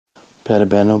پیارے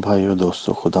بہنوں بھائیوں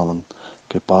دوستوں، خداوند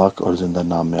کے پاک اور زندہ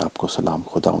نام میں آپ کو سلام۔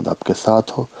 خداوند آپ کے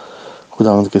ساتھ ہو،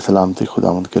 خداوند کی سلامتی،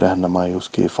 خداوند کی رہنمائی، اس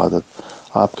کی حفاظت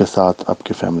آپ کے ساتھ، آپ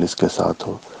کی فیملیز کے ساتھ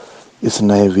ہو۔ اس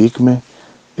نئے ویک میں،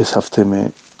 اس ہفتے میں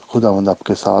خداوند آپ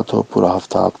کے ساتھ ہو، پورا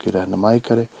ہفتہ آپ کی رہنمائی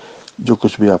کرے۔ جو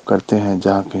کچھ بھی آپ کرتے ہیں،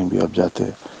 جہاں کہیں بھی آپ جاتے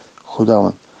ہیں،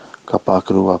 خداوند کا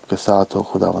پاک روح آپ کے ساتھ ہو۔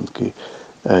 خداوند کی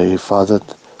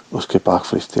حفاظت، اس کے پاک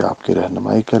فرشتے آپ کی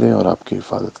رہنمائی کریں اور آپ کی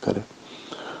حفاظت کریں۔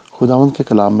 خداوند کے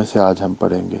کلام میں سے آج ہم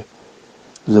پڑھیں گے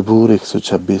زبور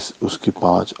 126، اس کی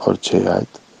 5 اور 6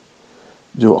 آیت۔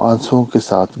 جو آنسوؤں کے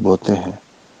ساتھ بوتے ہیں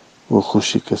وہ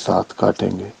خوشی کے ساتھ کاٹیں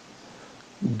گے۔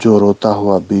 جو روتا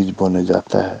ہوا بیج بونے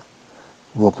جاتا ہے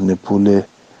وہ اپنے پھولے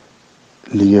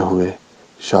لیے ہوئے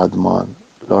شادمان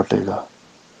لوٹے گا۔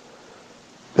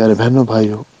 پیارے بہنوں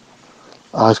بھائیوں،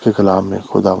 آج کے کلام میں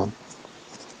خداوند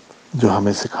جو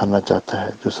ہمیں سکھانا چاہتا ہے،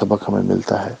 جو سبق ہمیں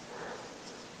ملتا ہے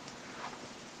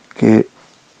کہ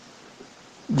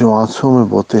جو آنسوں میں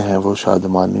بوتے ہیں وہ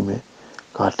شادمانی میں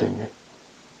کاٹیں گے،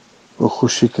 وہ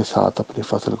خوشی کے ساتھ اپنی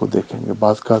فصل کو دیکھیں گے۔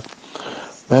 بعض کا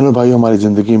بہنوں بھائی، ہماری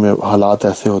زندگی میں حالات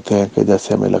ایسے ہوتے ہیں کہ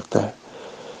جیسے ہمیں لگتا ہے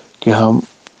کہ ہم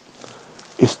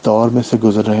اس دور میں سے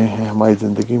گزر رہے ہیں، ہماری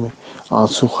زندگی میں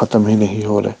آنسو ختم ہی نہیں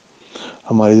ہو رہے،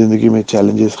 ہماری زندگی میں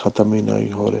چیلنجز ختم ہی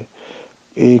نہیں ہو رہے،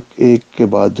 ایک کے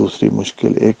بعد دوسری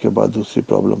مشکل، ایک کے بعد دوسری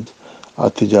پرابلمز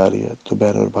آتی جا رہی ہے۔ تو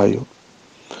بہنوں اور بھائیوں،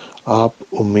 آپ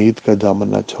امید کا دامن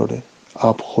نہ چھوڑیں،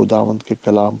 آپ خداوند کے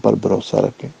کلام پر بھروسہ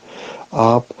رکھیں۔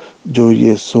 آپ جو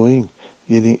یہ سوئنگ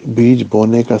یعنی بیج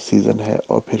بونے کا سیزن ہے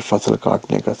اور پھر فصل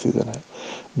کاٹنے کا سیزن ہے۔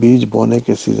 بیج بونے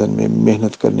کے سیزن میں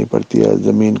محنت کرنی پڑتی ہے،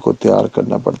 زمین کو تیار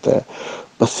کرنا پڑتا ہے،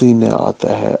 پسینے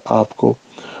آتا ہے، آپ کو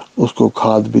اس کو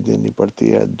کھاد بھی دینی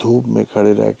پڑتی ہے، دھوپ میں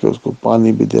کھڑے رہ کے اس کو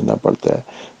پانی بھی دینا پڑتا ہے،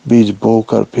 بیج بو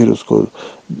کر پھر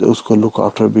اس کو لک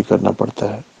آفٹر بھی کرنا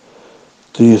پڑتا ہے۔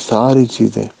 تو یہ ساری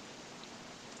چیزیں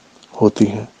ہوتی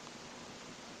ہیں،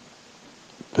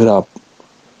 پھر آپ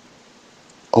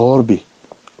اور بھی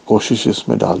کوشش اس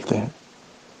میں ڈالتے ہیں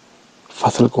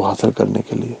فصل کو حاصل کرنے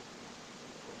کے لیے،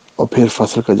 اور پھر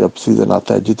فصل کا جب سیزن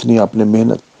آتا ہے، جتنی آپ نے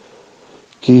محنت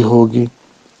کی ہوگی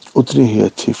اتنی ہی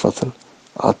اچھی فصل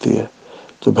آتی ہے۔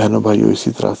 تو بہنوں بھائیوں،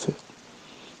 اسی طرح سے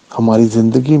ہماری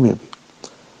زندگی میں بھی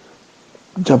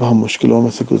جب ہم مشکلوں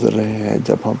میں سے گزر رہے ہیں،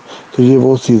 تو یہ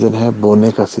وہ سیزن ہے،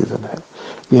 بونے کا سیزن ہے۔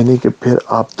 یعنی کہ پھر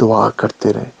آپ دعا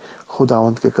کرتے رہیں،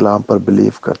 خداوند کے کلام پر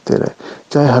بلیو کرتے رہیں،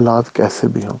 چاہے حالات کیسے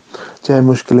بھی ہوں، چاہے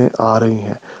مشکلیں آ رہی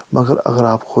ہیں، مگر اگر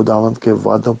آپ خداوند کے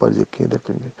وعدوں پر یقین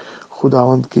رکھیں گے،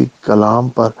 خداوند کی کلام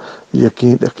پر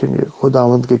یقین رکھیں گے،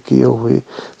 خداوند کے کیے ہوئی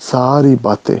ساری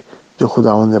باتیں جو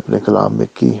خداوند نے اپنے کلام میں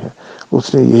کی ہیں،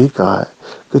 اس نے یہی کہا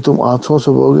ہے کہ تم آنسوؤں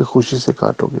سے بو گے، خوشی سے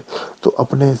کاٹو گے۔ تو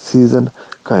اپنے سیزن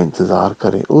کا انتظار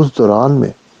کریں، اس دوران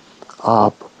میں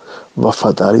آپ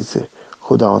وفاداری سے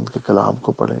خداوند کے کلام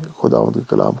کو پڑھیں، خداوند کے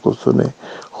کلام کو سنیں،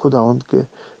 خداوند کے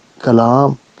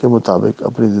کلام کے مطابق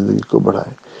اپنی زندگی کو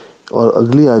بڑھائیں۔ اور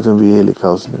اگلی آیت میں بھی یہ لکھا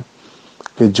اس نے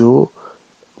کہ جو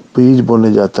بیج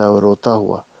بونے جاتا ہے وہ روتا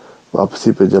ہوا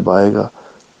واپسی پہ جب آئے گا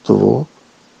تو وہ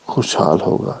خوشحال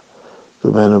ہوگا۔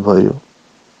 تو بہنوں بھائیوں،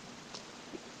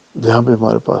 جہاں پہ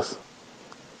ہمارے پاس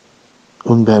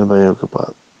ان بہن بھائیوں کے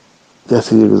پاس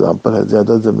جیسے یہ اگزامپل ہے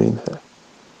زیادہ زمین ہے،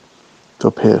 تو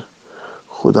پھر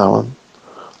خداوند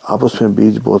آپ اس میں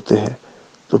بیج بوتے ہیں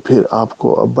تو پھر آپ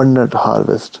کو ابنڈنٹ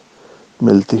ہارویسٹ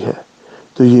ملتی ہے۔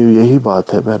 تو یہی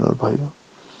بات ہے بہنوں اور بھائیوں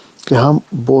کہ ہم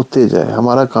بوتے جائیں،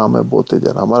 ہمارا کام ہے بوتے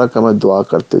جانا، ہمارا کام ہے دعا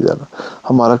کرتے جانا،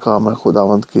 ہمارا کام ہے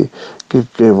خداوند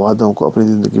کے وعدوں کو اپنی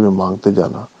زندگی میں مانگتے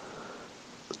جانا،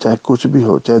 چاہے کچھ بھی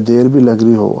ہو، چاہے دیر بھی لگ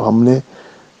رہی ہو، ہم نے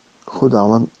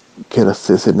خداوند کے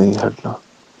رستے سے نہیں ہٹنا۔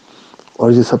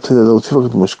 اور یہ سب سے زیادہ اسی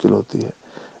وقت مشکل ہوتی ہے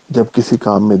جب کسی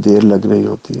کام میں دیر لگ رہی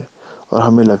ہوتی ہے اور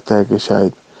ہمیں لگتا ہے کہ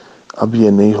شاید اب یہ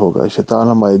نہیں ہوگا۔ شیطان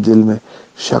ہمارے دل میں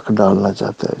شک ڈالنا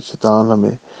چاہتا ہے، شیطان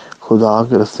ہمیں خدا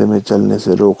کے رستے میں چلنے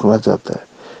سے روکنا چاہتا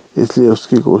ہے۔ اس لیے اس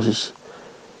کی کوشش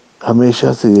ہمیشہ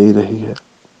سے یہی رہی ہے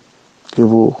کہ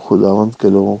وہ خداوند کے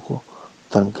لوگوں کو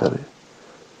تنگ کرے،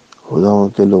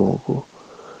 خداوند کے لوگوں کو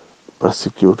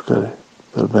پرسیکیوٹ کرے۔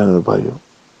 پھر بہنوں اور بھائیوں،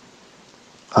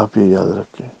 آپ یہ یاد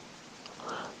رکھیں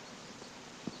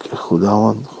کہ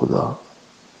خداوند خدا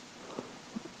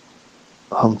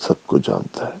ہم سب کو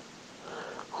جانتا ہے،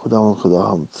 خداوند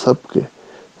خدا ہم سب کے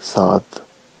ساتھ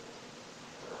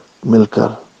مل کر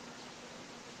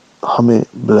ہمیں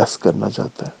بلیس کرنا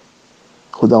چاہتا ہے۔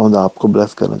 خداوند آپ کو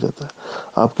بلیس کرنا چاہتا ہے،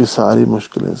 آپ کی ساری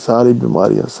مشکلیں، ساری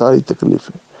بیماریاں، ساری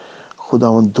تکلیفیں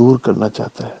خداوند دور کرنا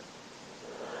چاہتا ہے۔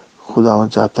 خداوند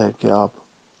چاہتا ہے کہ آپ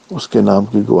اس کے نام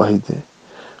کی گواہی دیں،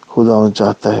 خداوند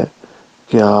چاہتا ہے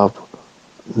کہ آپ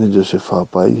نے جو شفا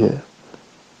پائی ہے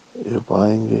یہ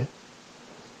پائیں گے۔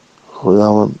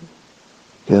 خداوند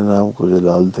کے نام کو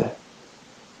جلال دے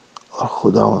اور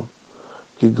خداوند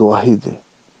کی گواہی دے،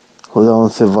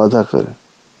 خداوند سے وعدہ کرے،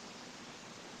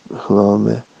 خداوند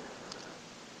میں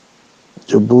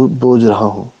جو بوجھ رہا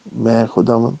ہوں، میں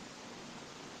خداوند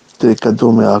تیرے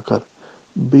قدموں میں آ کر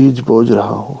بیج بوجھ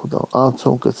رہا ہوں، خداوند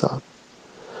آنسوں کے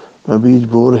ساتھ میں بیج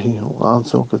بو رہی ہوں،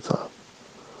 آنسوں کے ساتھ،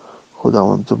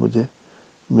 خداوند تو مجھے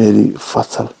میری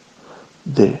فصل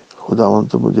دے،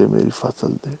 خداوند تو مجھے میری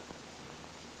فصل دے۔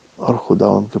 اور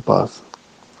خداوند کے پاس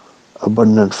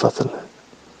ابنڈنٹ فصل ہے،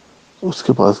 اس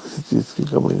کے پاس کسی چیز کی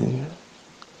کمی نہیں ہے۔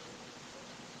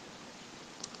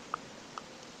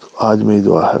 تو آج میری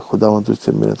دعا ہے، خداوند تجھ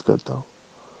سے محنت کرتا ہوں،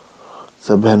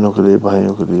 سب بہنوں کے لیے،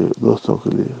 بھائیوں کے لیے، دوستوں کے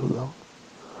لیے، خداوند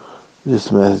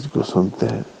جس میسج کو سنتے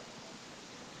ہیں،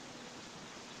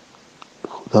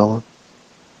 خداوند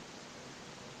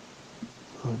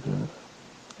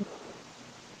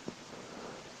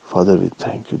father we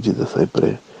thank you Jesus, آئی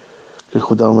پرے کہ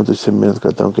خدا میں تجھ سے محنت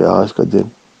کرتا ہوں کہ آج کا دن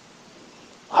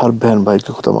ہر بہن بھائی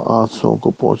کے خدا آنسوں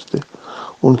کو پہنچ دے،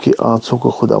 ان کی آنسوں کو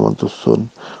خداوند تو سن،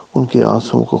 ان کے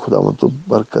آنسوں کو خداوند تو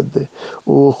برکت دے،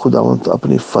 وہ خداوند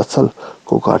اپنی فصل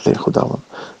کو کاٹے،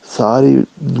 خداوند ساری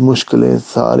مشکلیں،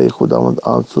 سارے خداوند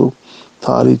آنسو،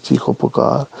 ساری چیخ و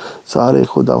پکار، سارے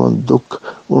خداوند دکھ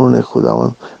انہوں نے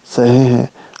خداوند سہے ہیں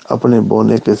اپنے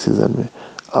بونے کے سیزن میں۔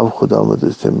 اب خداوند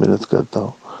تجھ سے محنت کرتا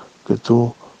ہوں کہ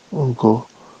تو ان کو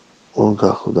ان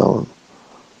کا خداوند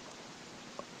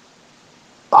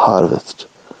ہارویسٹ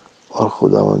اور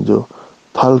خداوند جو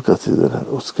پھل کا سیزن ہے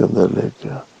اس کے اندر لے کے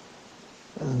آ،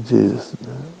 جیسس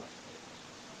نے،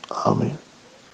 آمین۔